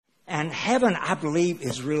And heaven, I believe,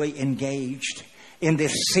 is really engaged in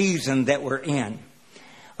this season that we're in.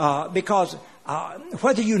 Because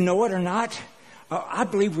whether you know it or not, I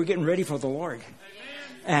believe we're getting ready for the Lord.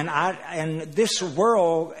 And this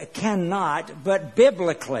world cannot, but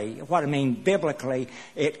biblically,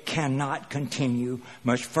 it cannot continue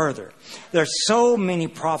much further. There's so many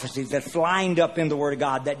prophecies that's lined up in the Word of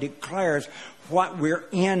God that declares what we're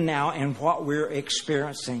in now and what we're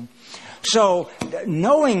experiencing. So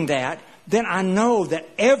knowing that, then I know that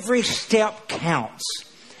every step counts.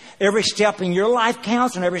 Every step in your life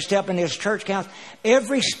counts, and every step in this church counts.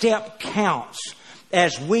 Every step counts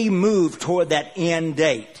as we move toward that end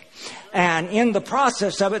date. And in the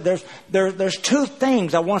process of it, there's two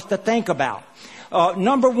things I want us to think about.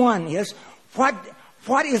 Number one is,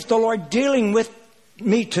 what is the Lord dealing with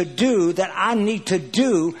me to do that I need to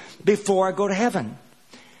do before I go to heaven?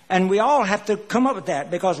 And we all have to come up with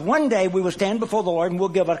that, because one day we will stand before the Lord and we'll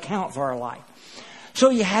give an account for our life. So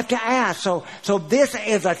you have to ask. So this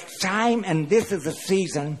is a time and this is a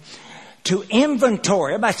season to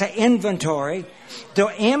inventory. Everybody say inventory. To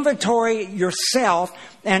inventory yourself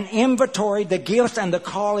and inventory the gifts and the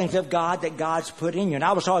callings of God that God's put in you. And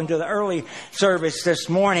I was talking to the early service this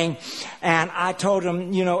morning, and I told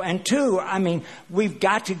them, we've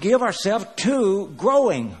got to give ourselves to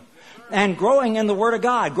growing. And growing in the Word of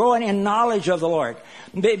God, growing in knowledge of the Lord.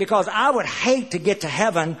 Because I would hate to get to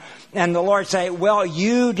heaven and the Lord say, well,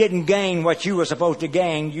 you didn't gain what you were supposed to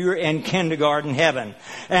gain. You're in kindergarten heaven.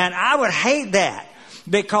 And I would hate that,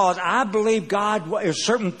 because I believe there's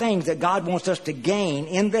certain things that God wants us to gain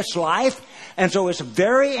in this life. And so it's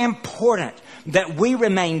very important that we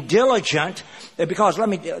remain diligent, because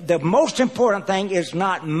the most important thing is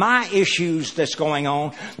not my issues that's going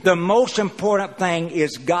on. The most important thing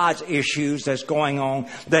is God's issues that's going on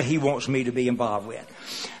that He wants me to be involved with.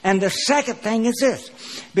 And the second thing is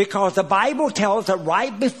this, because the Bible tells that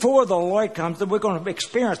right before the Lord comes, that we're going to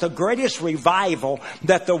experience the greatest revival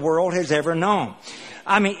that the world has ever known.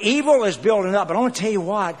 Evil is building up, but I want to tell you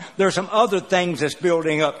what, there's some other things that's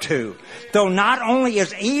building up too. Though not only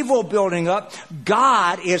is evil building up,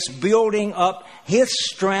 God is building up His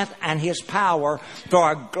strength and His power for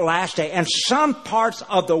our last day. And some parts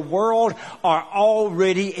of the world are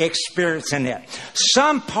already experiencing it.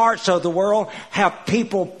 Some parts of the world have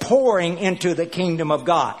people pouring into the kingdom of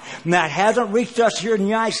God. Now, it hasn't reached us here in the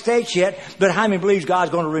United States yet, but how many believes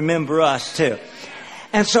God's going to remember us too?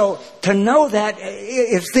 And so to know that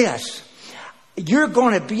is this. You're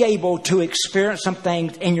going to be able to experience some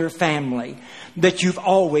things in your family that you've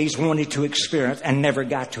always wanted to experience and never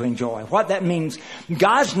got to enjoy. What that means,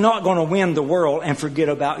 God's not going to win the world and forget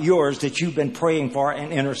about yours that you've been praying for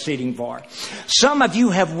and interceding for. Some of you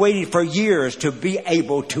have waited for years to be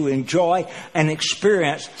able to enjoy and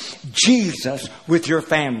experience Jesus with your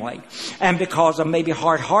family. And because of maybe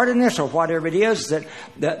hard-heartedness or whatever it is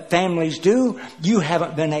that families do, you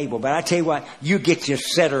haven't been able. But I tell you what, you get your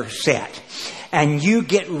setter set. And you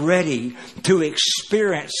get ready to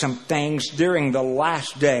experience some things during the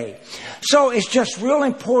last day. So it's just real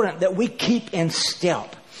important that we keep in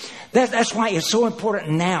step. That's why it's so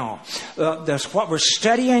important now. That's what we're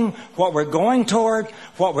studying, what we're going toward,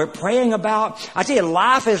 what we're praying about. I tell you,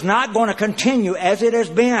 life is not going to continue as it has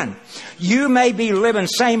been. You may be living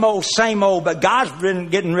same old, but God's been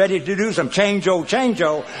getting ready to do some change old.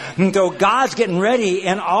 And so God's getting ready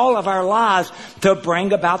in all of our lives to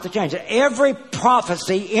bring about the change. Every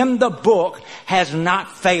prophecy in the book has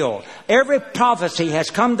not failed. Every prophecy has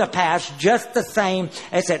come to pass just the same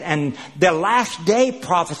as it. And the last day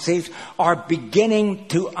prophecies are beginning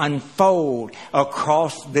to unfold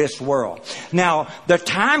across this world. Now, the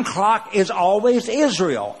time clock is always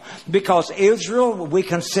Israel, because Israel, we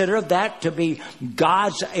consider that to be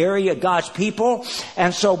God's area, God's people.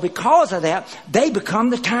 And so because of that, they become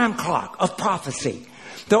the time clock of prophecy.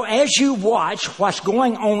 So as you watch what's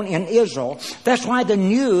going on in Israel, that's why the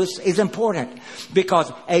news is important. Because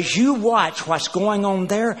as you watch what's going on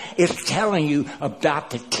there, it's telling you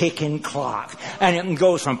about the ticking clock. And it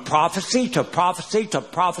goes from prophecy to prophecy to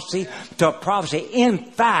prophecy to prophecy. In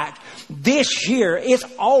fact, this year it's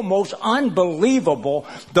almost unbelievable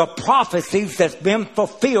the prophecies that's been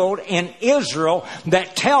fulfilled in Israel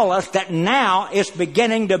that tell us that now it's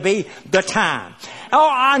beginning to be the time. Oh,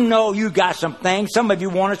 I know you got some things. Some of you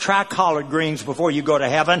want to try collard greens before you go to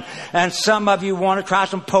heaven. And some of you want to try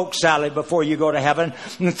some poke salad before you go to heaven.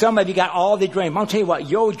 And some of you got all the dreams. I'll tell you what,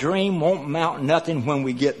 your dream won't mount nothing when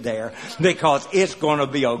we get there, because it's going to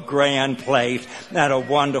be a grand place and a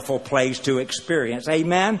wonderful place to experience.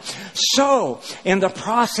 Amen? So, in the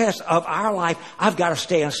process of our life, I've got to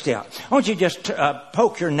stay in step. Why don't you just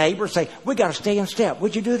poke your neighbor and say, we got to stay in step.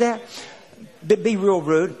 Would you do that? Be real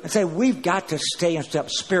rude and say, we've got to stay in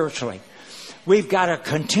step spiritually. We've got to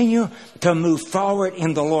continue to move forward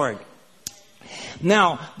in the Lord.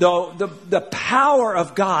 Now, the power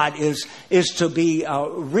of God is to be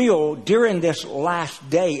real during this last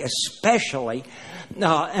day, especially.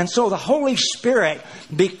 And so the Holy Spirit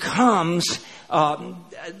becomes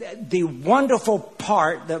the wonderful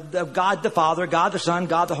part of God the Father, God the Son,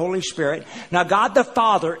 God the Holy Spirit. Now, God the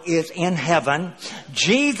Father is in heaven.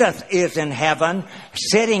 Jesus is in heaven,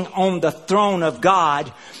 sitting on the throne of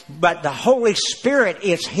God. But the Holy Spirit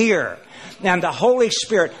is here. And the Holy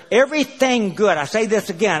Spirit, everything good, I say this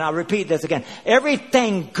again, I'll repeat this again.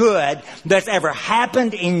 Everything good that's ever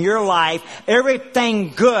happened in your life,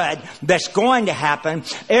 everything good that's going to happen,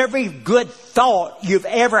 every good thought you've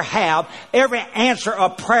ever had, every answer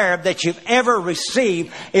of prayer that you've ever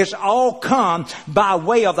received is all come by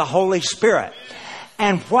way of the Holy Spirit.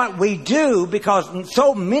 And what we do, because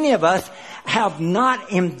so many of us have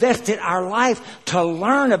not invested our life to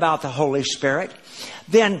learn about the Holy Spirit,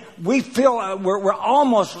 then we feel we're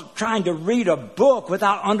almost trying to read a book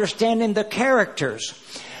without understanding the characters.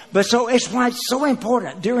 But so it's why it's so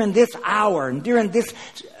important during this hour and during this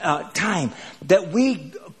time that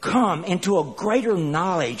we come into a greater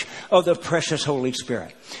knowledge of the precious Holy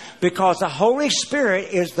Spirit. Because the Holy Spirit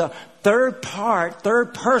is the third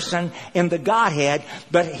person in the Godhead,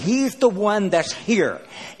 but He's the one that's here.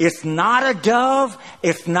 It's not a dove.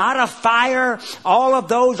 It's not a fire. All of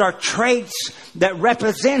those are traits that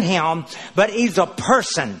represent Him, but He's a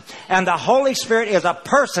person. And the Holy Spirit is a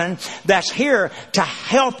person that's here to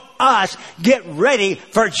help us get ready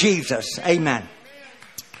for Jesus. Amen.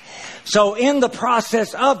 So in the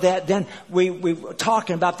process of that, then we were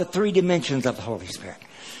talking about the three dimensions of the Holy Spirit.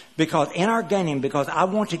 Because in our gaining, because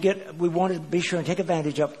we want to be sure and take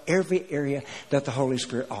advantage of every area that the Holy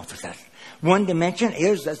Spirit offers us. One dimension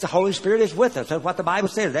is that the Holy Spirit is with us. That's what the Bible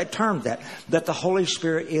says. That term, that the Holy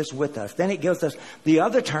Spirit is with us. Then it gives us the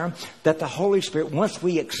other term, that the Holy Spirit, once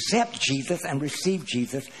we accept Jesus and receive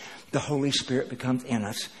Jesus, the Holy Spirit becomes in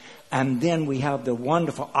us. And then we have the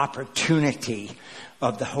wonderful opportunity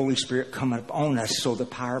of the Holy Spirit coming upon us so the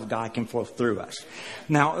power of God can flow through us.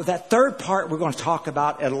 Now, that third part we're going to talk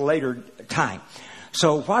about at a later time.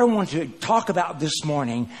 So what I want to talk about this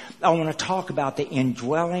morning, I want to talk about the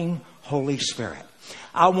indwelling Holy Spirit.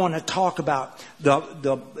 I want to talk about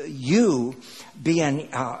you being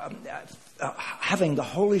having the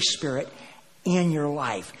Holy Spirit in your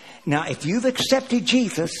life. Now, if you've accepted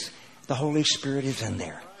Jesus, the Holy Spirit is in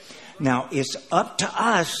there. Now, it's up to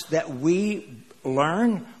us that we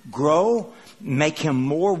learn, grow, make Him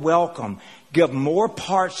more welcome, give more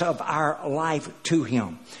parts of our life to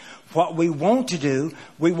Him. What we want to do,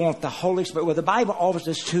 we want the Holy Spirit. Well, the Bible offers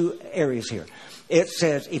us two areas here. It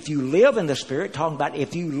says, if you live in the Spirit, talking about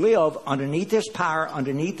if you live underneath this power,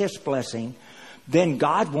 underneath this blessing, then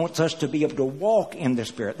God wants us to be able to walk in the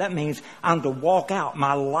Spirit. That means I'm to walk out.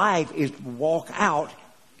 My life is to walk out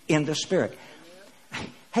in the Spirit.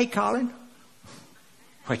 Hey, Colin,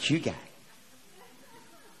 what you got?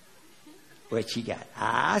 What you got?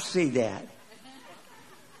 I see that.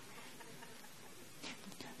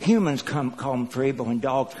 Humans call them free, but when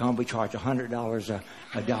dogs come, we charge $100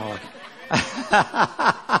 a dog.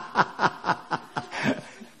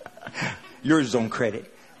 Yours is on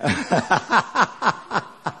credit.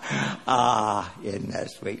 Isn't that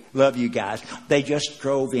sweet? Love you guys. They just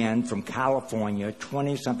drove in from California,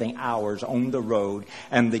 20-something hours on the road,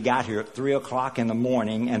 and they got here at 3 o'clock in the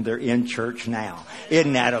morning, and they're in church now.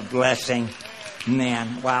 Isn't that a blessing?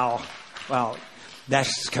 Man, wow. Wow.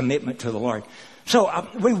 That's commitment to the Lord. So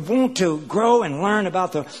we want to grow and learn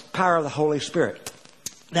about the power of the Holy Spirit.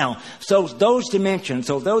 Now, so those dimensions,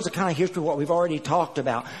 so those are kind of history of what we've already talked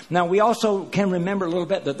about. Now, we also can remember a little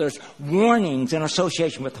bit that there's warnings in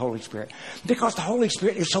association with the Holy Spirit. Because the Holy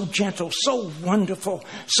Spirit is so gentle, so wonderful,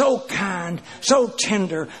 so kind, so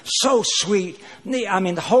tender, so sweet. I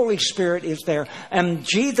mean, the Holy Spirit is there. And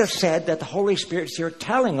Jesus said that the Holy Spirit is here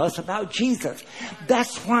telling us about Jesus.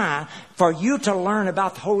 That's why For you to learn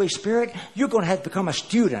about the Holy Spirit, you're going to have to become a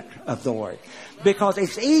student of the Lord. Because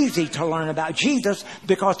it's easy to learn about Jesus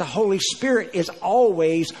because the Holy Spirit is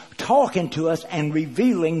always talking to us and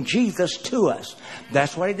revealing Jesus to us.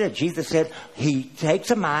 That's what He did. Jesus said He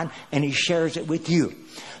takes a mind and He shares it with you.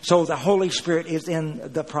 So the Holy Spirit is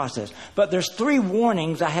in the process. But there's 3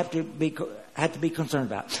 warnings I have to be concerned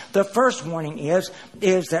about. The first warning is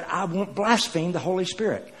that I won't blaspheme the Holy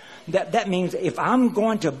Spirit. That means if I'm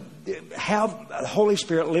going to have the Holy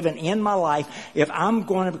Spirit living in my life, if I'm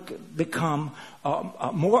going to become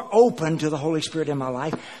more open to the Holy Spirit in my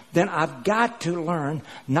life, then I've got to learn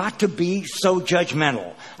not to be so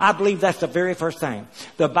judgmental. I believe that's the very first thing.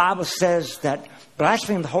 The Bible says that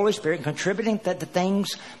blaspheming the Holy Spirit and contributing to the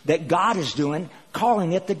things that God is doing,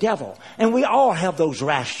 calling it the devil. And we all have those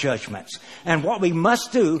rash judgments. And what we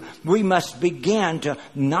must do, we must begin to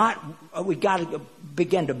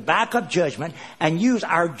begin to back up judgment and use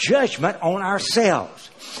our judgment on ourselves.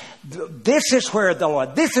 This is where the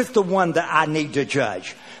Lord, this is the one that I need to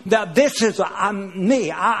judge. That this is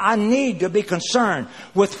me. I need to be concerned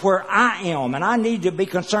with where I am, and I need to be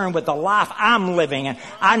concerned with the life I'm living, and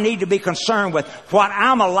I need to be concerned with what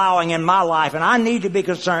I'm allowing in my life, and I need to be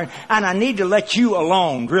concerned, and I need to let you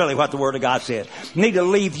alone, really what the Word of God says. I need to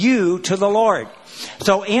leave you to the Lord.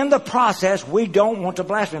 So in the process, we don't want to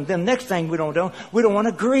blaspheme. The next thing we don't want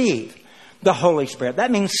to grieve the Holy Spirit.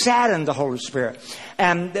 That means sadden the Holy Spirit.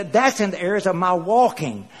 And that's in the areas of my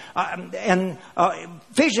walking.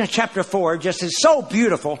 Ephesians chapter 4 just is so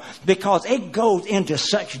beautiful because it goes into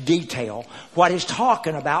such detail what he's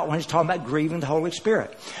talking about when he's talking about grieving the Holy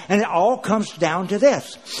Spirit. And it all comes down to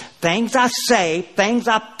this. Things I say, things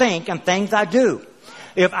I think, and things I do.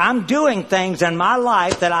 If I'm doing things in my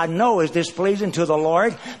life that I know is displeasing to the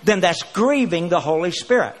Lord, then that's grieving the Holy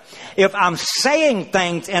Spirit. If I'm saying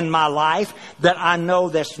things in my life that I know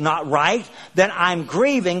that's not right, then I'm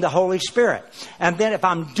grieving the Holy Spirit. And then if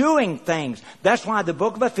I'm doing things, that's why the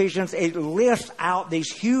book of Ephesians, it lists out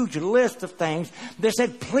these huge lists of things that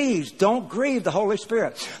said, please don't grieve the Holy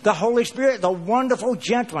Spirit. The Holy Spirit, the wonderful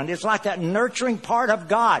gentleman, it's like that nurturing part of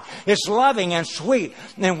God. It's loving and sweet.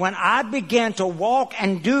 And when I begin to walk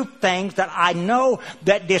and do things that I know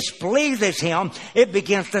that displeases Him, it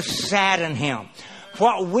begins to sadden Him.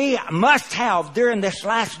 What we must have during this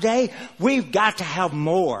last day, we've got to have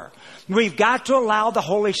more. We've got to allow the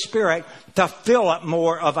Holy Spirit to fill up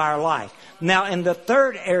more of our life. Now, in the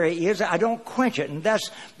third area is I don't quench it. And that's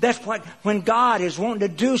what, when God is wanting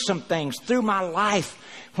to do some things through my life,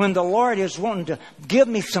 when the Lord is wanting to give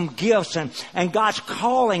me some gifts and God's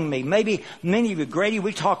calling me. Maybe many of you, Grady,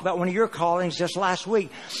 we talked about one of your callings just last week.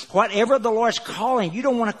 Whatever the Lord's calling, you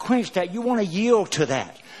don't want to quench that. You want to yield to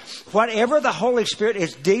that. Whatever the Holy Spirit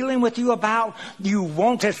is dealing with you about, you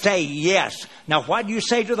want to say yes. Now, what do you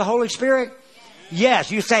say to the Holy Spirit? Yes.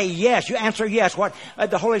 You say yes. You answer yes. What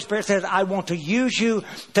the Holy Spirit says, I want to use you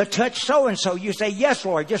to touch so-and-so. You say, yes,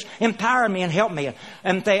 Lord, just empower me and help me.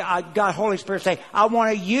 And God, Holy Spirit say, I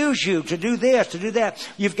want to use you to do this, to do that.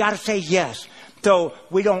 You've got to say yes. So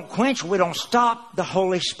we don't quench, we don't stop the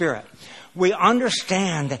Holy Spirit. We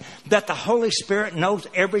understand that the Holy Spirit knows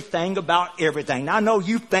everything about everything. Now, I know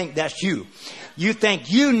you think that's you. You think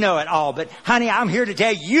you know it all. But, honey, I'm here to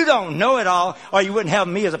tell you, you don't know it all, or you wouldn't have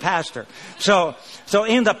me as a pastor. So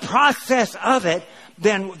in the process of it,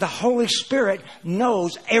 then the Holy Spirit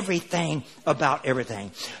knows everything about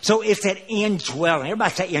everything. So it's that indwelling.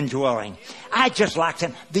 Everybody say indwelling. I just like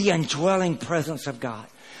to, the indwelling presence of God.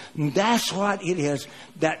 And that's what it is.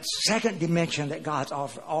 That second dimension that God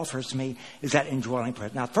offers me is that indwelling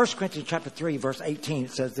presence. Now, 1 Corinthians chapter 3, verse 18,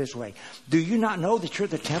 it says this way. Do you not know that you're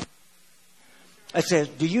the temple? It says,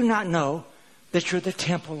 do you not know that you're the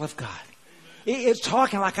temple of God? It's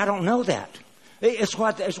talking like I don't know that. It's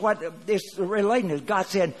what it's relating to. God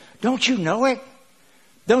said, don't you know it?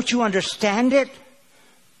 Don't you understand it?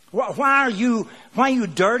 Why are you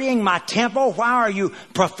dirtying my temple? Why are you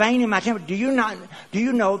profaning my temple? Do you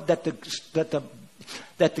know that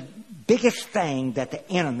the biggest thing that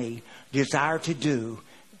the enemy desires to do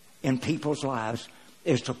in people's lives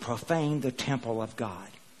is to profane the temple of God?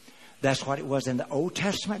 That's what it was in the Old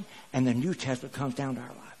Testament, and the New Testament comes down to our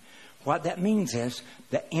life. What that means is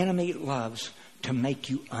the enemy loves to make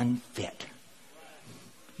you unfit.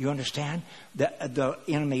 You understand? The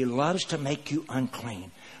enemy loves to make you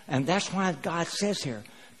unclean. And that's why God says here,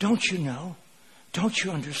 don't you know? Don't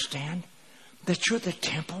you understand that you're the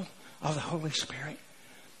temple of the Holy Spirit?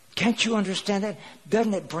 Can't you understand that?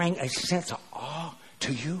 Doesn't it bring a sense of awe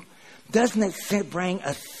to you? Doesn't it bring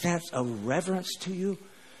a sense of reverence to you?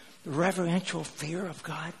 Reverential fear of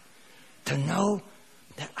God? To know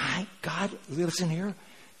that God lives in here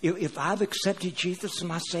If I've accepted Jesus as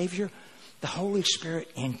my Savior, the Holy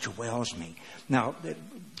Spirit indwells me. Now,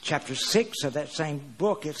 chapter 6 of that same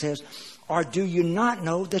book, it says, or do you not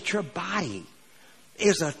know that your body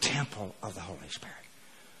is a temple of the Holy Spirit?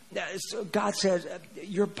 So God says,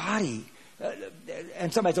 your body,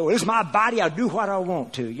 and somebody says, well, it's my body, I'll do what I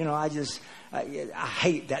want to. You know, I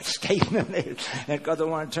hate that statement because I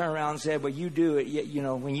want to turn around and say, well, you do it. You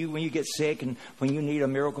know, when you get sick and when you need a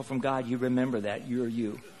miracle from God, you remember that you're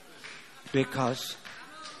you. Because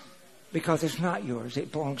it's not yours.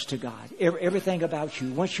 It belongs to God. Everything about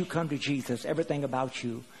you, once you come to Jesus, everything about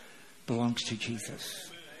you belongs to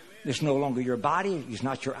Jesus. It's no longer your body. It's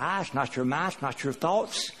not your eyes, it's not your mind, it's not your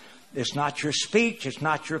thoughts. It's not your speech. It's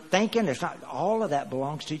not your thinking. It's not, all of that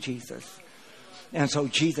belongs to Jesus. And so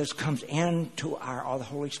Jesus comes into or the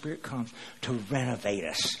Holy Spirit comes to renovate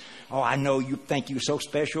us. Oh, I know you think you're so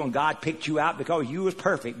special and God picked you out because you was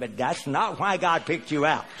perfect, but that's not why God picked you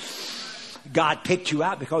out. God picked you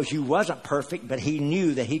out because you wasn't perfect, but He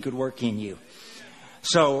knew that He could work in you.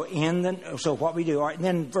 So what we do, all right,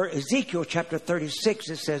 and then Ezekiel chapter 36,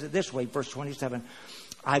 it says it this way, verse 27,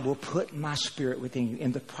 I will put my Spirit within you.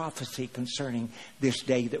 In the prophecy concerning this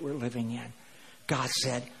day that we're living in, God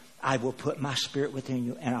said, I will put my Spirit within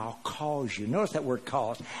you and I'll cause you. Notice that word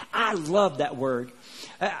cause. I love that word.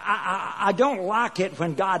 I don't like it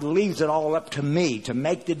when God leaves it all up to me to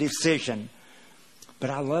make the decision.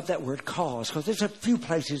 But I love that word cause because there's a few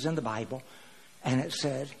places in the Bible and it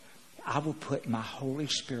said, I will put my Holy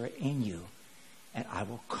Spirit in you and I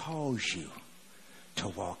will cause you to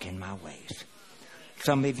walk in my ways.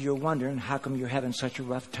 Some of you are wondering, how come you're having such a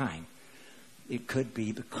rough time? It could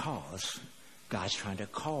be because God's trying to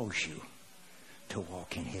cause you to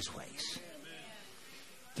walk in His ways.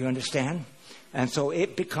 Do you understand? And so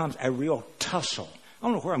it becomes a real tussle. I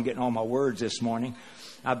don't know where I'm getting all my words this morning.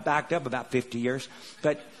 I backed up about 50 years,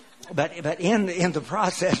 but in the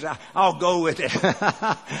process, I'll go with it.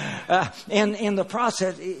 In the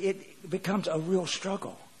process, it becomes a real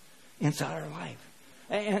struggle inside our life.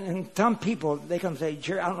 And some people, they come and say,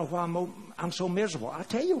 Jerry, I don't know why I'm so miserable. I'll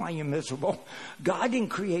tell you why you're miserable. God didn't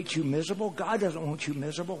create you miserable. God doesn't want you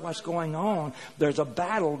miserable. What's going on? There's a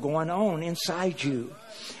battle going on inside you.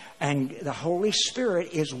 And the Holy Spirit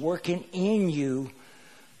is working in you,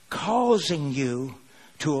 causing you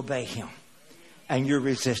to obey Him. And you're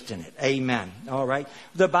resisting it. Amen. All right.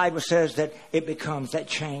 The Bible says that it becomes that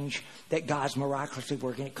change that God's miraculously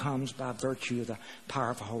working. It comes by virtue of the power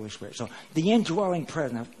of the Holy Spirit. So the indwelling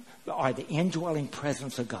presence, or the indwelling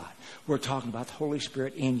presence of God. We're talking about the Holy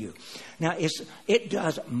Spirit in you. Now, it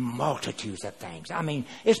does multitudes of things. I mean,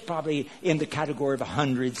 it's probably in the category of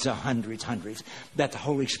hundreds that the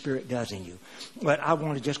Holy Spirit does in you. But I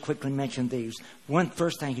want to just quickly mention these.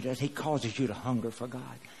 First thing He does, He causes you to hunger for God.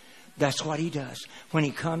 That's what He does. When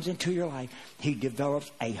He comes into your life, He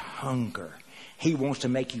develops a hunger. He wants to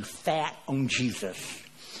make you fat on Jesus.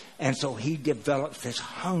 And so He develops this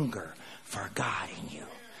hunger for God in you.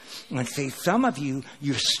 And see, some of you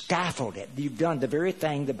stifled it. You've done the very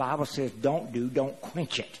thing the Bible says don't do. Don't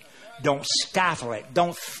quench it. Don't stifle it.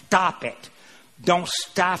 Don't stop it. Don't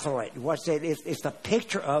stifle it. What's it? It's the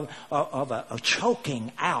picture of a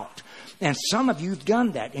choking out. And some of you've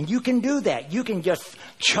done that. And you can do that. You can just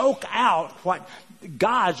choke out what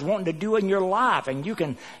God's wanting to do in your life. And you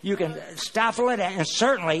can stifle it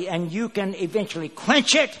and you can eventually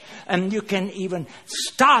quench it and you can even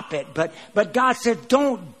stop it. But God said,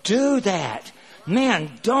 don't do that.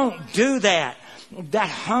 Man, don't do that. That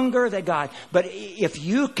hunger that God, but if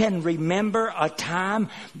you can remember a time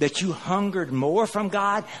that you hungered more from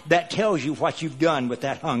God, that tells you what you've done with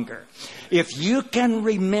that hunger. If you can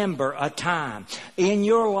remember a time in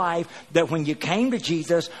your life that when you came to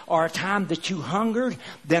Jesus or a time that you hungered,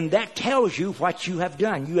 then that tells you what you have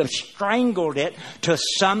done. You have strangled it to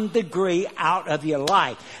some degree out of your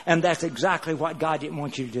life. And that's exactly what God didn't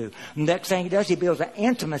want you to do. The next thing He does, He builds an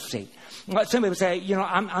intimacy. Some people say,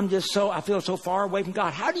 I feel so far away from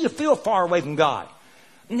God. How do you feel far away from God?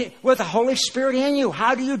 With the Holy Spirit in you.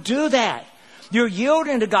 How do you do that? You're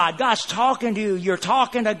yielding to God. God's talking to you. You're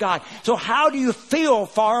talking to God. So how do you feel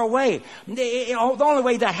far away? The only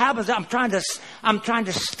way that happens, I'm trying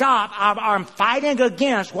to stop. I'm fighting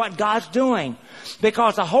against what God's doing.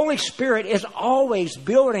 Because the Holy Spirit is always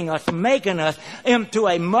building us, making us into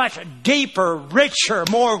a much deeper, richer,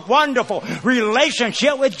 more wonderful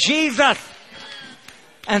relationship with Jesus.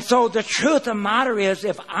 And so the truth of the matter is,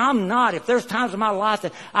 if there's times in my life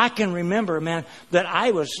that I can remember, man, that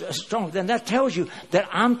I was strong, then that tells you that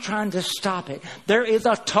I'm trying to stop it. There is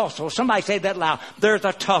a tussle. Somebody say that loud. There's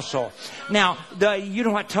a tussle. Now, you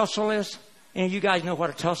know what tussle is? And you guys know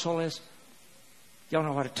what a tussle is? Y'all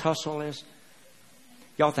know what a tussle is?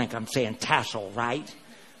 Y'all think I'm saying tassel, right?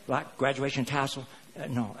 Like graduation tassel?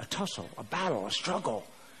 No, a tussle, a battle, a struggle.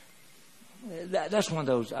 That's one of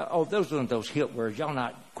those, those are one of those hip words. Y'all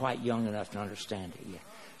not quite young enough to understand it yet.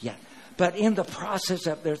 Yeah. But in the process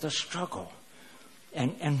of, there's a struggle.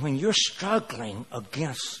 And when you're struggling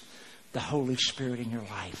against the Holy Spirit in your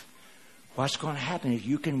life, what's going to happen is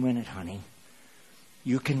you can win it, honey.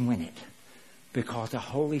 You can win it. Because the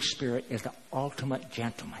Holy Spirit is the ultimate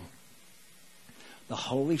gentleman. The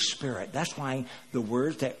Holy Spirit. That's why the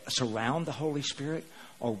words that surround the Holy Spirit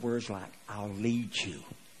are words like, I'll lead you.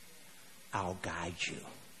 I'll guide you.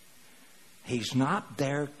 He's not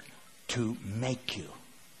there to make you.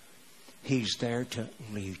 He's there to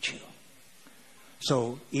lead you.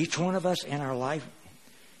 So each one of us in our life,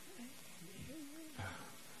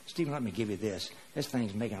 Stephen, let me give you this. This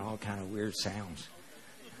thing's making all kind of weird sounds.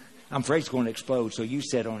 I'm afraid it's going to explode, so you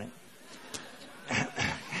sit on it.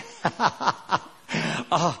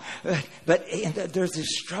 But there's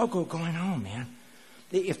this struggle going on, man.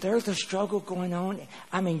 If there's a struggle going on,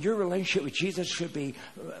 I mean, your relationship with Jesus should be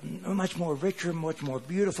much more richer, much more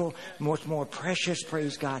beautiful, much more precious,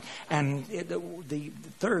 praise God. And the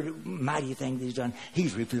third mighty thing that he's done,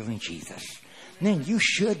 he's revealing Jesus. Then you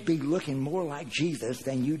should be looking more like Jesus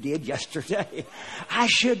than you did yesterday. I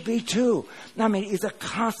should be too. I mean, it's a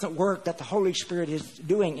constant work that the Holy Spirit is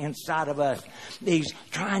doing inside of us. He's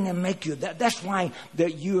trying to make you. That's why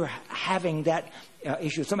that you're having that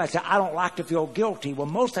issue. Somebody said, I don't like to feel guilty. Well,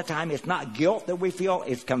 most of the time it's not guilt that we feel,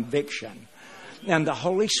 it's conviction. And the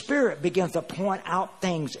Holy Spirit begins to point out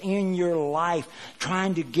things in your life,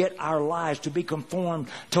 trying to get our lives to be conformed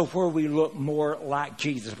to where we look more like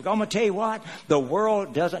Jesus. But I'm going to tell you what, the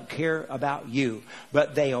world doesn't care about you,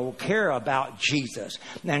 but they'll care about Jesus.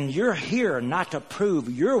 And you're here not to prove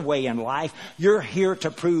your way in life. You're here to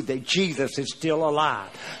prove that Jesus is still alive.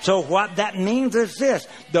 So what that means is this: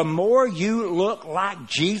 the more you look like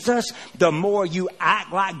Jesus, the more you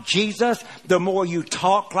act like Jesus, the more you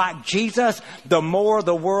talk like Jesus, the more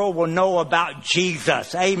the world will know about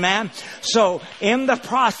Jesus. Amen. So in the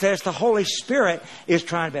process, the Holy Spirit is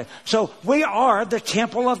trying to be. So we are the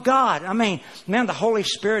temple of God. I mean, man, the Holy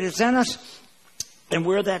Spirit is in us. And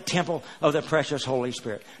we're that temple of the precious Holy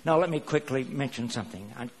Spirit. Now, let me quickly mention something.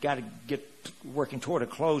 I've got to get working toward a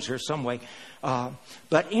close here some way.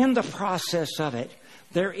 But in the process of it,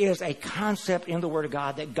 there is a concept in the Word of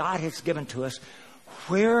God that God has given to us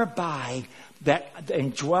whereby that the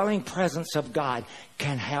indwelling presence of God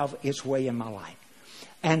can have its way in my life.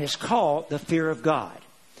 And it's called the fear of God.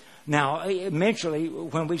 Now, eventually,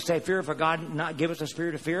 when we say fear of God, not give us a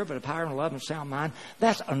spirit of fear, but a power and love and sound mind,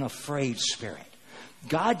 that's an afraid spirit.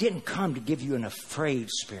 God didn't come to give you an afraid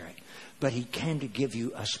spirit, but He came to give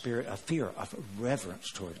you a spirit of fear, of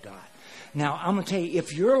reverence toward God. Now, I'm going to tell you,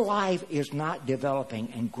 if your life is not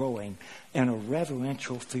developing and growing in a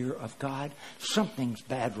reverential fear of God, something's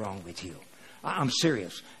bad wrong with you. I'm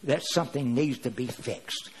serious. That something needs to be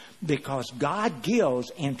fixed, because God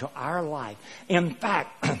gives into our life. In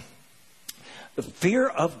fact, the fear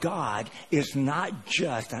of God is not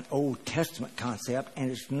just an Old Testament concept,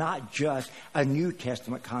 and it's not just a New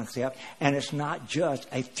Testament concept, and it's not just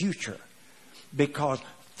a future. Because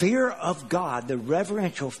fear of God, the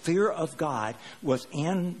reverential fear of God, was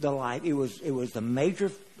in the life. It was the major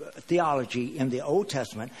theology in the Old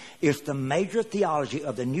Testament. It's the major theology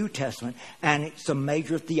of the New Testament, and it's the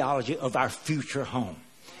major theology of our future home.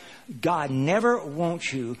 God never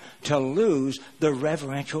wants you to lose the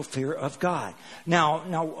reverential fear of God. Now,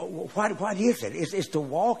 what is it? It's to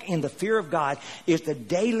walk in the fear of God. It's the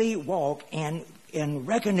daily walk in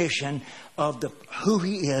recognition of who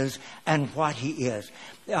He is and what He is.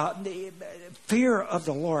 The fear of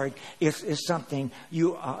the Lord is something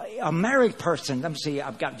a married person. Let me see.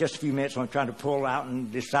 I've got just a few minutes. So I'm trying to pull out and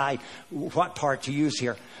decide what part to use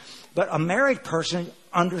here. But a married person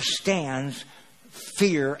understands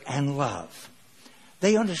fear and love.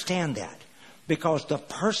 They understand that, because the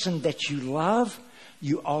person that you love,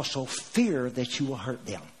 you also fear that you will hurt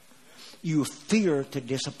them. You fear to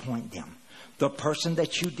disappoint them. The person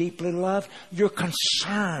that you deeply love, you're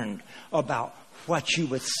concerned about what you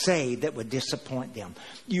would say that would disappoint them.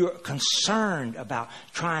 You're concerned about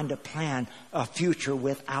trying to plan a future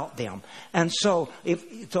without them. And so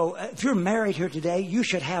if you're married here today, you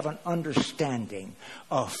should have an understanding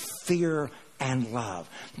of fear and love,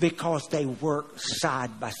 because they work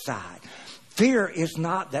side by side. Fear is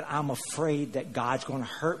not that I'm afraid that God's going to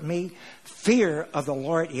hurt me. Fear of the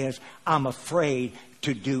Lord is I'm afraid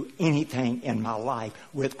to do anything in my life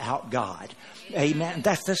without God. Amen.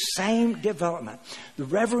 That's the same development. The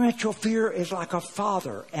reverential fear is like a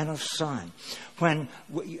father and a son. When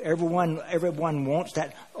everyone wants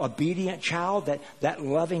that obedient child, that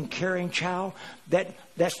loving, caring child,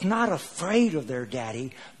 that's not afraid of their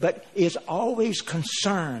daddy, but is always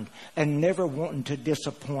concerned and never wanting to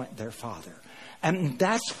disappoint their father. And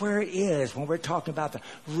that's where it is when we're talking about the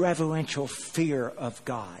reverential fear of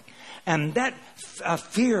God. And that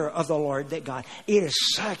fear of the Lord, that God, it is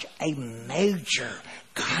such a major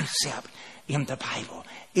concept in the Bible.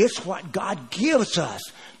 It's what God gives us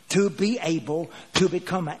to be able to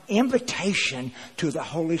become an invitation to the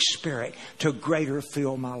Holy Spirit to greater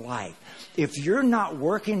fill my life. If you're not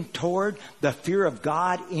working toward the fear of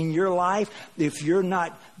God in your life, if you're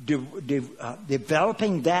not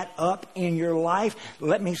developing that up in your life,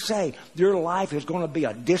 let me say, your life is going to be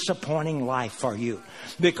a disappointing life for you.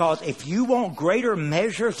 Because if you want greater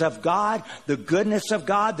measures of God, the goodness of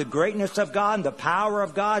God, the greatness of God, and the power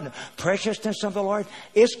of God, the preciousness of the Lord,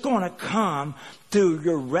 it's going to come through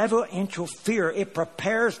your reverential fear. It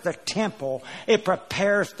prepares the temple. It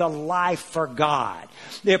prepares the life for God.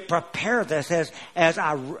 It prepares us as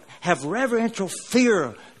I have reverential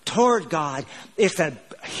fear toward God. It's a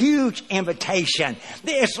huge invitation.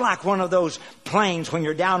 It's like one of those planes when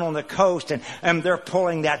you're down on the coast and they're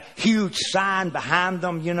pulling that huge sign behind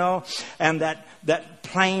them, and that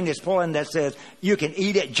plane is pulling that says, you can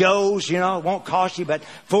eat at Joe's, it won't cost you but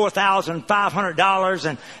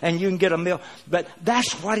 $4,500 and you can get a meal. But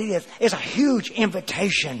that's what it is. It's a huge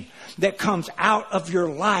invitation that comes out of your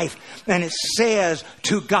life. And it says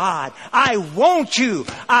to God, I want you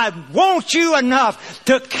enough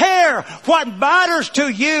to care what matters to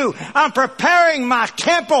you. I'm preparing my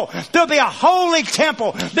temple to be a holy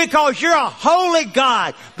temple because you're a holy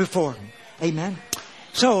God before me. Amen.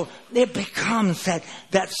 So it becomes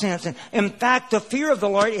that sense. And in fact, the fear of the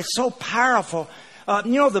Lord is so powerful.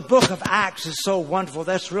 The book of Acts is so wonderful.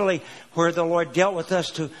 That's really where the Lord dealt with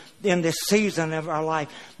us in this season of our life.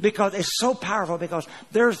 Because it's so powerful, because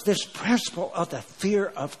there's this principle of the fear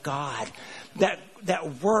of God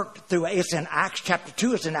that worked through. It's in Acts chapter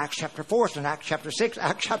 2, it's in Acts chapter 4, it's in Acts chapter 6,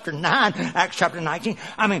 Acts chapter 9, Acts chapter 19.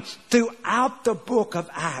 Throughout the book of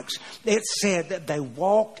Acts, it said that they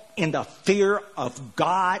walked in the fear of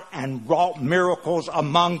God and wrought miracles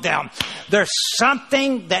among them. There's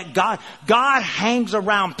something that God hangs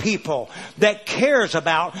around people that cares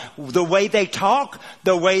about the way they talk,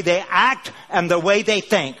 the way they act, and the way they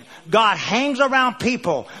think. God hangs around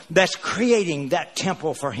people that's creating that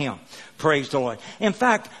temple for Him. Praise the Lord. In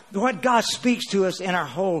fact, what God speaks to us in our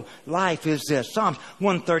whole life is this. Psalms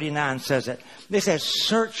 139 says it. It says,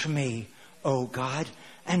 search me, O God,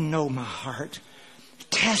 and know my heart.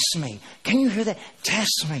 Test me. Can you hear that?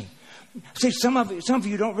 Test me. See, some of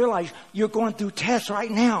you don't realize you're going through tests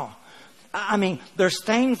right now. There's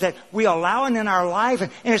things that we allow in our life,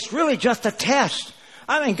 and it's really just a test.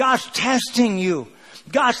 God's testing you.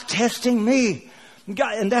 God's testing me.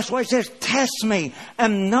 God, and that's why He says, test me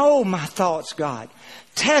and know my thoughts, God.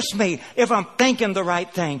 Test me if I'm thinking the right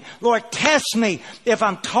thing. Lord, test me if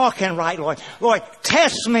I'm talking right, Lord. Lord,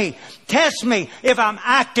 test me. Test me if I'm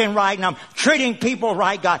acting right and I'm treating people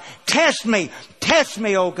right, God. Test me,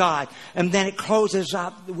 oh God. And then it closes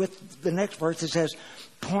up with the next verse. It says,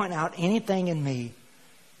 point out anything in me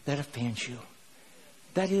that offends you.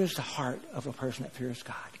 That is the heart of a person that fears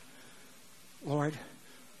God. Lord,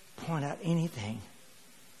 point out anything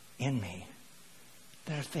in me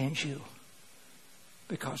that offends you.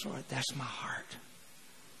 Because, Lord, that's my heart.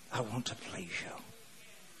 I want to please you.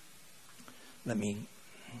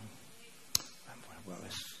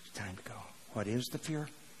 It's time to go. What is the fear?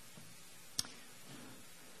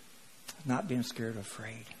 Not being scared or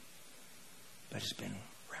afraid, but it's been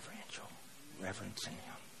reverential, reverencing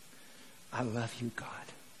Him. I love you, God,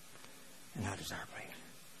 and I desire praise.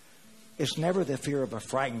 It's never the fear of a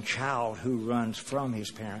frightened child who runs from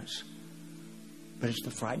his parents, but it's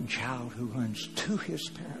the frightened child who runs to his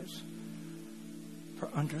parents for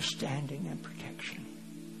understanding and protection.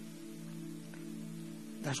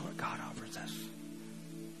 That's what God offers us.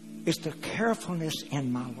 It's the carefulness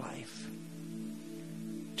in my life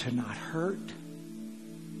to not hurt,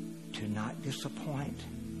 to not disappoint,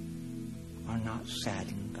 or not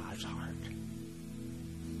sadden God's heart.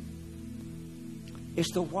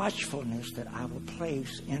 It's the watchfulness that I will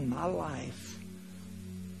place in my life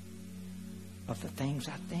of the things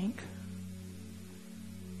I think,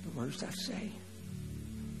 the words I say,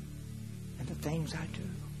 and the things I do.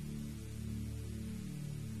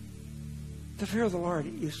 The fear of the Lord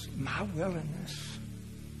is my willingness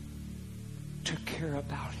to care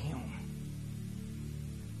about Him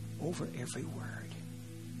over every word,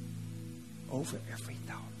 over every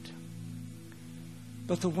thought.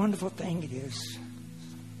 But the wonderful thing it is,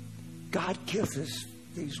 God gives us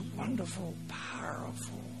these wonderful,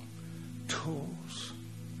 powerful tools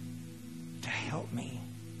to help me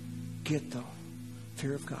get the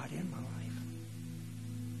fear of God in my life.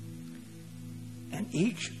 And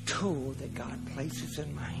each tool that God places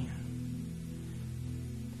in my hand.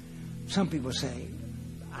 Some people say,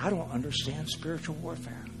 I don't understand spiritual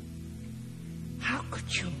warfare. How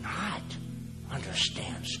could you not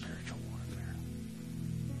understand spiritual warfare?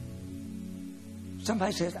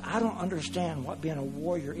 Somebody says, I don't understand what being a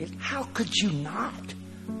warrior is. How could you not?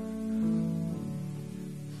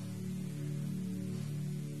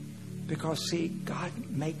 Because, see, God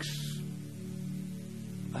makes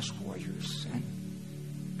us warriors. And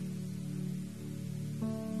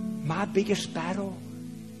my biggest battle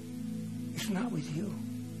is not with you.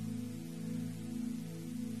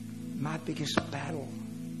 My biggest battle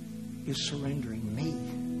is surrendering me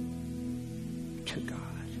to God.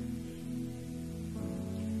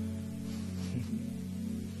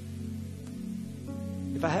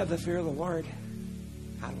 If I have the fear of the Lord,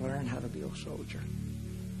 I learn how to be a soldier.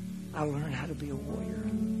 I learn how to be a warrior.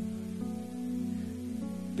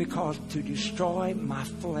 Because to destroy my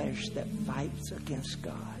flesh that fights against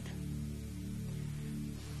God,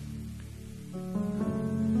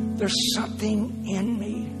 there's something in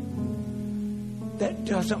me that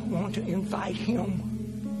doesn't want to invite Him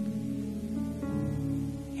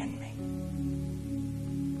in me.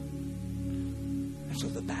 And so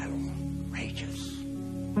the battle rages.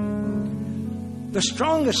 The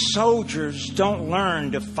strongest soldiers don't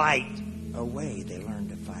learn to fight away. They learn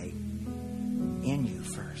to fight in you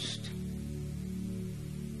first.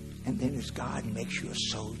 And then as God makes you a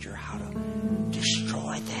soldier, how to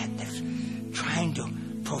destroy that that's trying to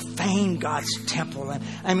profane God's temple. And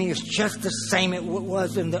I mean, it's just the same it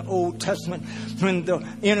was in the Old Testament when the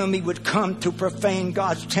enemy would come to profane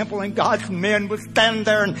God's temple, and God's men would stand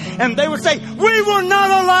there and they would say, we will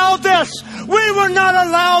not allow this. We will not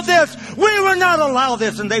allow this. We will not allow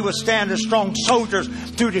this. And they would stand as strong soldiers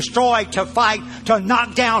to destroy, to fight, to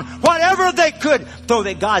knock down whatever they could so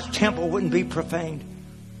that God's temple wouldn't be profaned.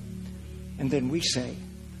 And then we say,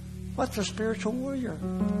 what's a spiritual warrior?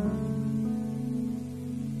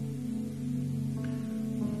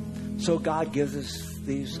 So God gives us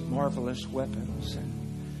these marvelous weapons, and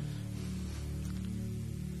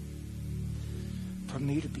for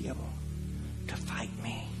me to be able to fight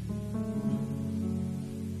me.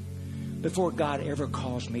 Before God ever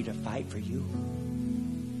calls me to fight for you,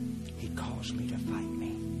 He calls me to fight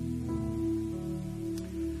me.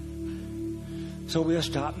 So we'll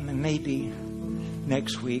stop, and maybe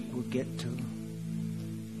next week we'll get to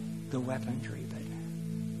the weaponry.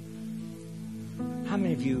 How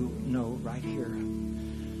many of you know right here,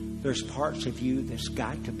 there's parts of you that's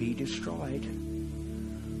got to be destroyed.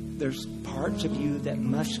 There's parts of you that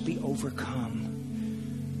must be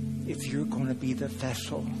overcome if you're going to be the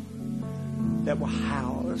vessel that will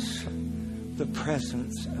house the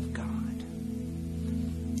presence of God.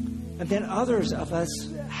 And then others of us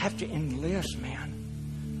have to enlist, man.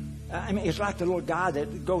 I mean, it's like the little guy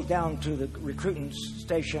that goes down to the recruiting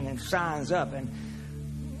station and signs up, and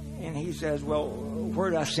he says, well,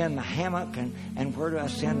 where do I send my hammock and where do I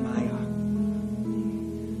send my...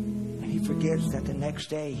 And he forgets that the next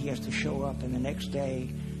day he has to show up, and the next day,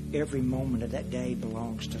 every moment of that day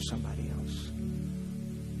belongs to somebody else.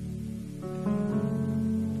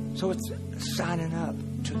 So it's signing up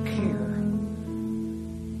to care,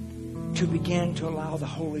 to begin to allow the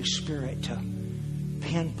Holy Spirit to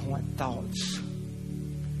pinpoint thoughts,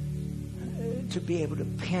 to be able to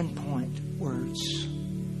pinpoint words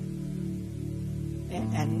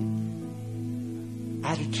and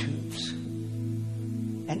attitudes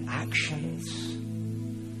and actions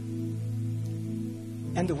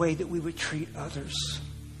and the way that we would treat others,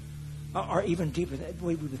 or even deeper, the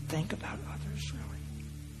way we would think about others,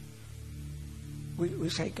 really. We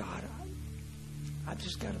say, God, I've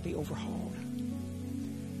just got to be overhauled.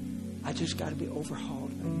 I just got to be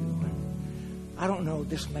overhauled by you. And I don't know,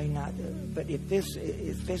 this may not, but if this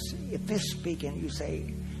speaking, you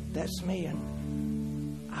say, that's me, and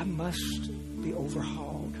I must be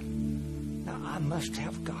overhauled. Now I must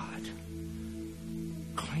have God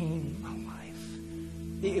clean my life.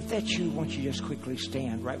 If that's you, won't you just quickly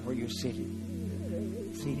stand right where you're seated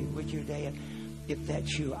with your day? If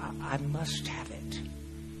that's you, I must have it.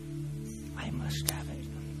 I must have it.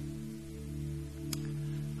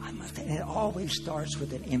 I must. And it always starts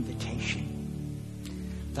with an invitation.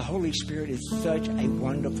 The Holy Spirit is such a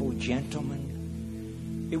wonderful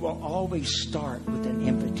gentleman it will always start with an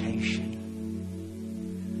invitation.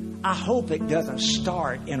 I hope it doesn't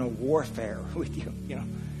start in a warfare with you,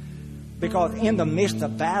 because in the midst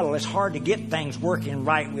of battle, it's hard to get things working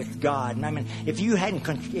right with God. And I mean, if you hadn't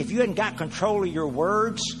got control of your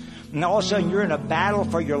words, and all of a sudden you're in a battle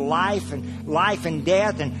for your life and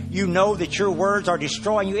death, and you know that your words are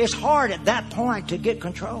destroying you, it's hard at that point to get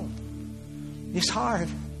control. It's hard.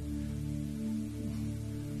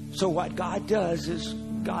 So what God does is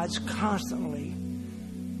God's constantly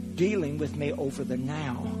dealing with me over the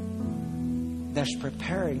now that's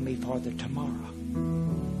preparing me for the tomorrow.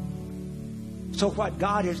 So what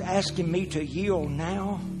God is asking me to yield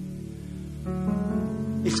now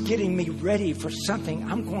is getting me ready for something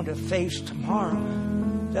I'm going to face tomorrow,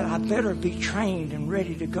 that I better be trained and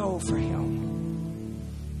ready to go for Him.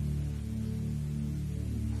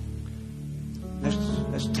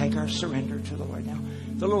 Let's take our surrender to the Lord now.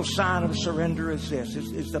 The little sign of surrender is this.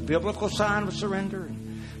 It's the biblical sign of surrender.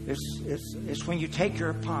 It's when you take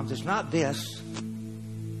your palms. It's not this.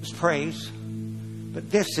 It's praise.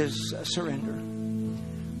 But this is surrender.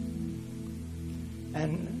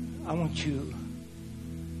 And I want you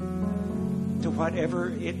to, whatever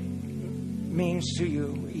it means to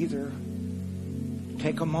you, either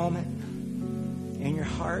take a moment in your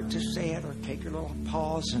heart to say it, or take your little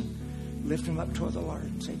pause and lift them up toward the Lord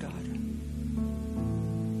and say, God,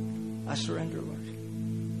 I surrender, Lord.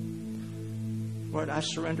 Lord, I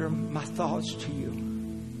surrender my thoughts to you.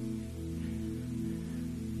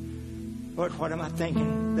 Lord, what am I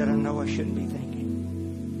thinking that I know I shouldn't be thinking?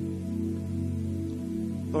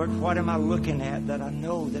 Lord, what am I looking at that I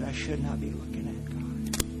know that I should not be looking at,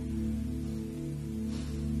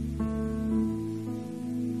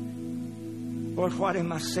 God? Lord, what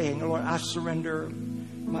am I saying? Lord, I surrender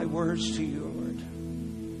my words to you, Lord.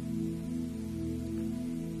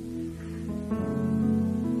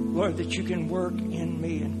 Lord, that you can work in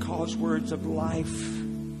me and cause words of life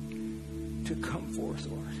to come forth,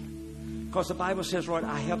 Lord. Because the Bible says, Lord,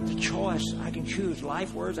 I have the choice. I can choose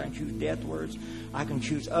life words. I can choose death words. I can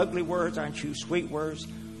choose ugly words. I can choose sweet words.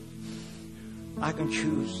 I can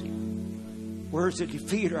choose words that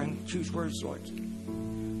defeat, or I can choose words, Lord.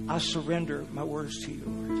 I surrender my words to you,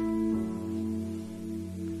 Lord.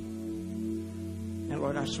 And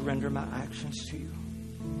Lord, I surrender my actions to you.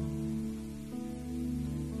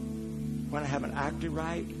 When I haven't acted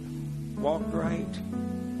right, walked right,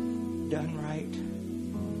 done right,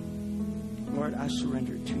 Lord, I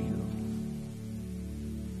surrender to you.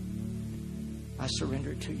 I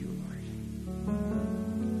surrender to you, Lord.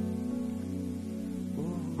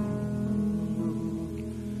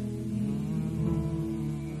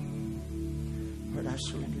 Lord, I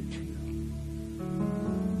surrender to you.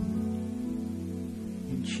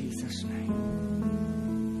 In Jesus' name.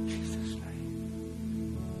 In Jesus'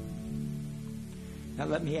 name. Now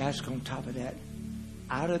let me ask on top of that,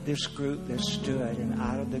 out of this group that stood and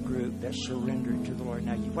out of the group that surrendered to the Lord.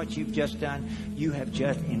 Now, what you've just done, you have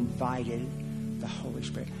just invited the Holy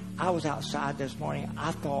Spirit. I was outside this morning.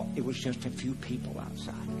 I thought it was just a few people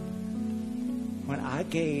outside. When I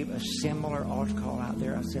gave a similar altar call out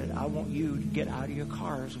there, I said, I want you to get out of your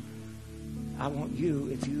cars. I want you,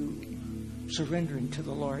 if you surrendering to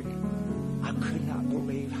the Lord. I could not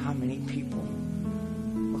believe how many people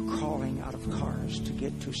were crawling out of cars to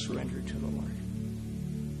get to surrender to the Lord.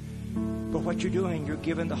 But what you're doing, you're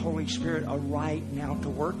giving the Holy Spirit a right now to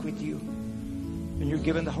work with you. And you're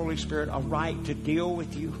giving the Holy Spirit a right to deal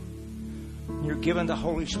with you. And you're giving the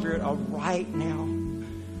Holy Spirit a right now.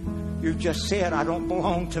 You've just said, I don't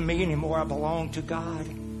belong to me anymore. I belong to God.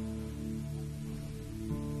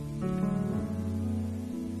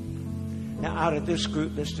 Now, out of this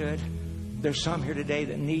group that stood, there's some here today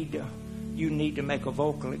that you need to make a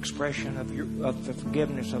vocal expression of the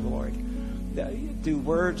forgiveness of the Lord. Through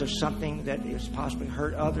words of something that has possibly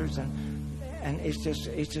hurt others, and it's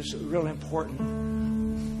just real important.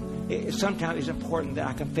 Sometimes it's important that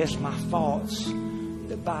I confess my faults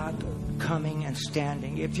by coming and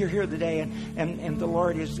standing. If you're here today and the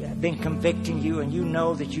Lord has been convicting you, and you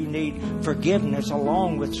know that you need forgiveness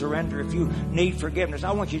along with surrender, if you need forgiveness,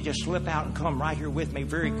 I want you to just slip out and come right here with me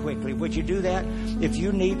very quickly. Would you do that? If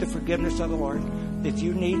you need the forgiveness of the Lord, if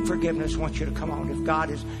you need forgiveness, I want you to come on. If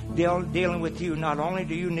God is dealing with you, not only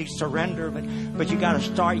do you need surrender, but you got to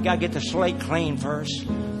start. You got to get the slate clean first.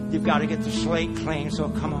 You've got to get the slate clean. So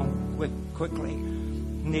come on quickly.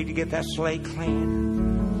 You need to get that slate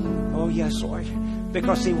clean. Oh yes, Lord.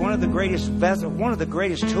 Because see, one of the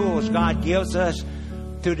greatest tools God gives us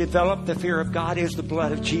to develop the fear of God is the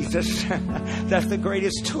blood of Jesus. That's the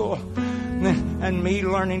greatest tool. And me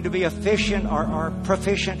learning to be efficient or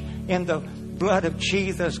proficient in the blood of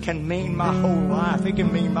Jesus can mean my whole life. It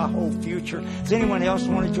can mean my whole future. Does anyone else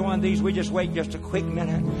want to join these? We just wait just a quick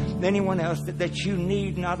minute. Anyone else that you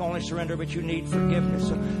need not only surrender, but you need forgiveness?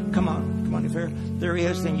 So come on. If there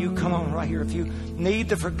is, then you come on right here. If you need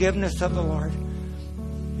the forgiveness of the Lord,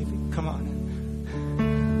 come on.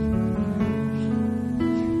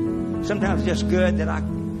 Sometimes it's just good that I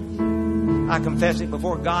confess it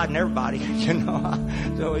before God and everybody, you know.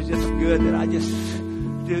 So it's just good that I just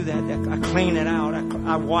do that. I clean it out.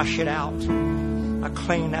 I wash it out. I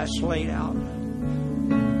clean that slate out.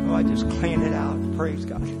 Oh, I just clean it out. Praise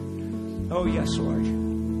God. Oh, yes, Lord.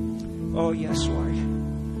 Oh, yes, Lord.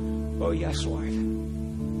 Oh, yes, Lord.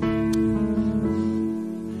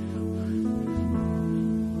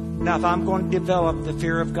 Now, if I'm going to develop the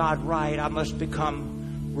fear of God right, I must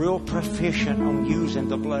become real proficient on using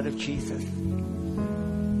the blood of Jesus.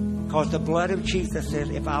 Because the blood of Jesus says,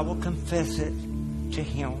 if I will confess it to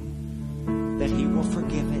Him, that He will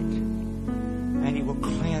forgive it. And He will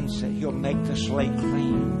cleanse it. He'll make the slate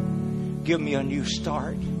clean. Give me a new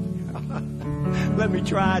start. Let me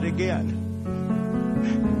try it again.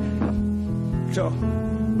 So,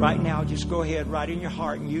 right now, just go ahead, right in your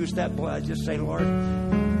heart, and use that blood. Just say, Lord,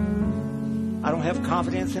 I don't have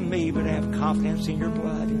confidence in me, but I have confidence in your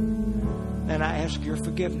blood. And I ask your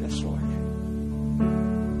forgiveness, Lord.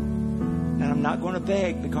 And I'm not going to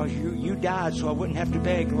beg because you died so I wouldn't have to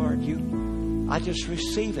beg, Lord. I just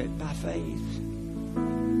receive it by faith.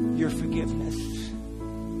 Your forgiveness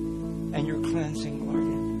and your cleansing, Lord.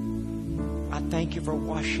 I thank you for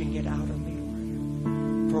washing it out of me,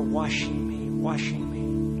 Lord. For washing me, washing me,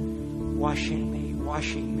 washing me,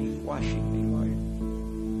 washing me, washing me, Lord.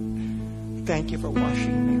 Thank you for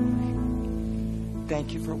washing me, Lord.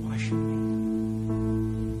 Thank you for washing me.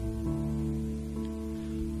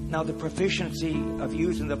 Now, the proficiency of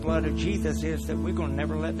using the blood of Jesus is that we're going to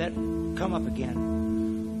never let that come up again.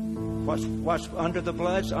 What's under the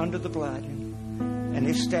blood's under the blood. And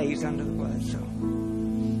it stays under the blood. So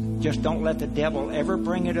just don't let the devil ever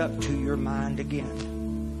bring it up to your mind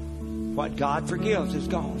again. What God forgives is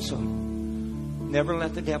gone. So never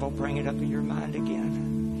let the devil bring it up in your mind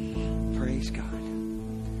again. Praise God.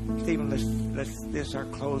 Stephen, this is our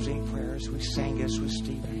closing prayer as we sing this with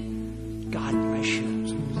Stephen. God bless you.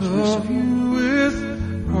 Love you with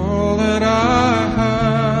all that I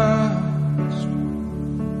have,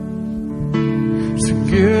 to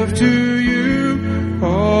give to you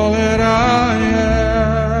all that I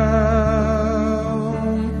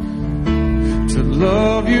am, to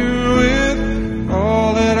love you with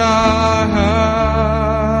all that I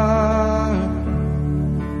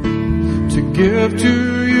have, to give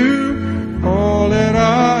to you all that I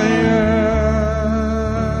am.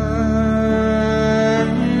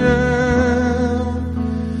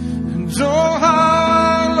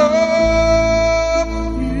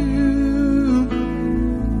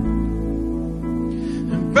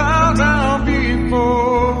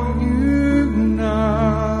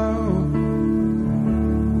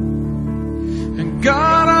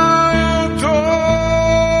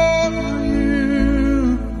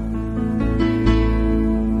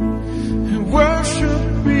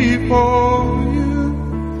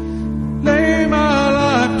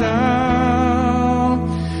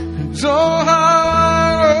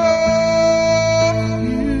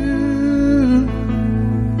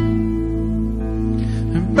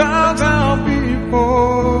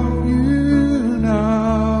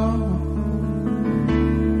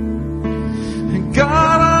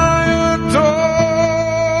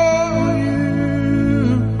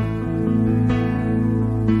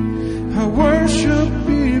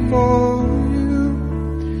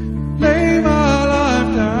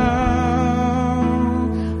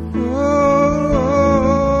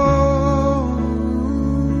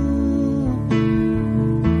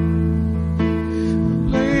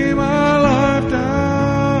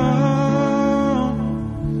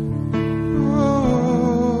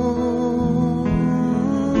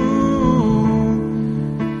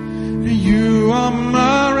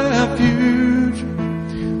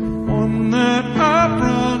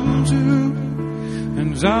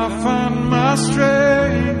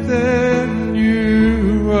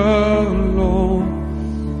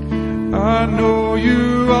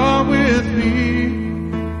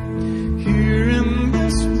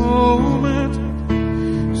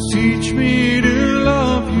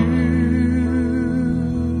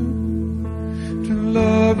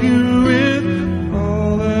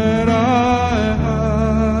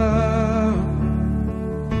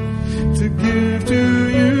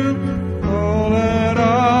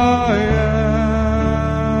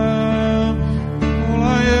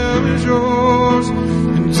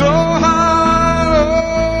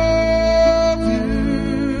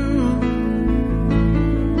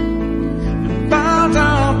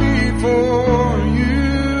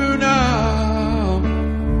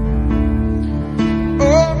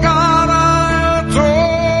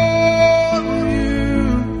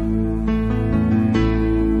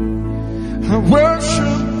 I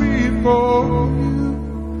worship before